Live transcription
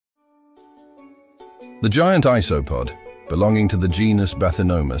The giant isopod, belonging to the genus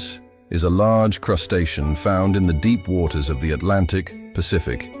Bathynomus, is a large crustacean found in the deep waters of the Atlantic,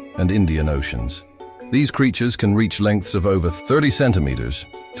 Pacific, and Indian Oceans. These creatures can reach lengths of over 30 centimeters,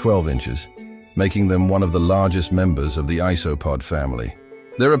 12 inches, making them one of the largest members of the isopod family.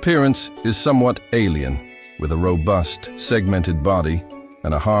 Their appearance is somewhat alien, with a robust, segmented body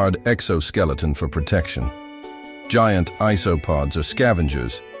and a hard exoskeleton for protection. Giant isopods are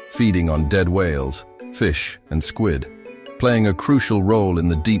scavengers, feeding on dead whales, fish, and squid, playing a crucial role in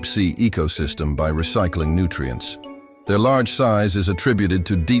the deep-sea ecosystem by recycling nutrients. Their large size is attributed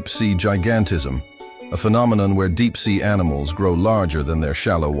to deep-sea gigantism, a phenomenon where deep-sea animals grow larger than their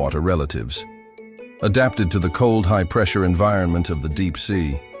shallow-water relatives. Adapted to the cold, high-pressure environment of the deep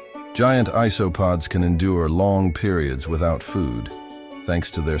sea, giant isopods can endure long periods without food, thanks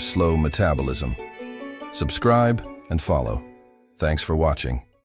to their slow metabolism. Subscribe and follow. Thanks for watching.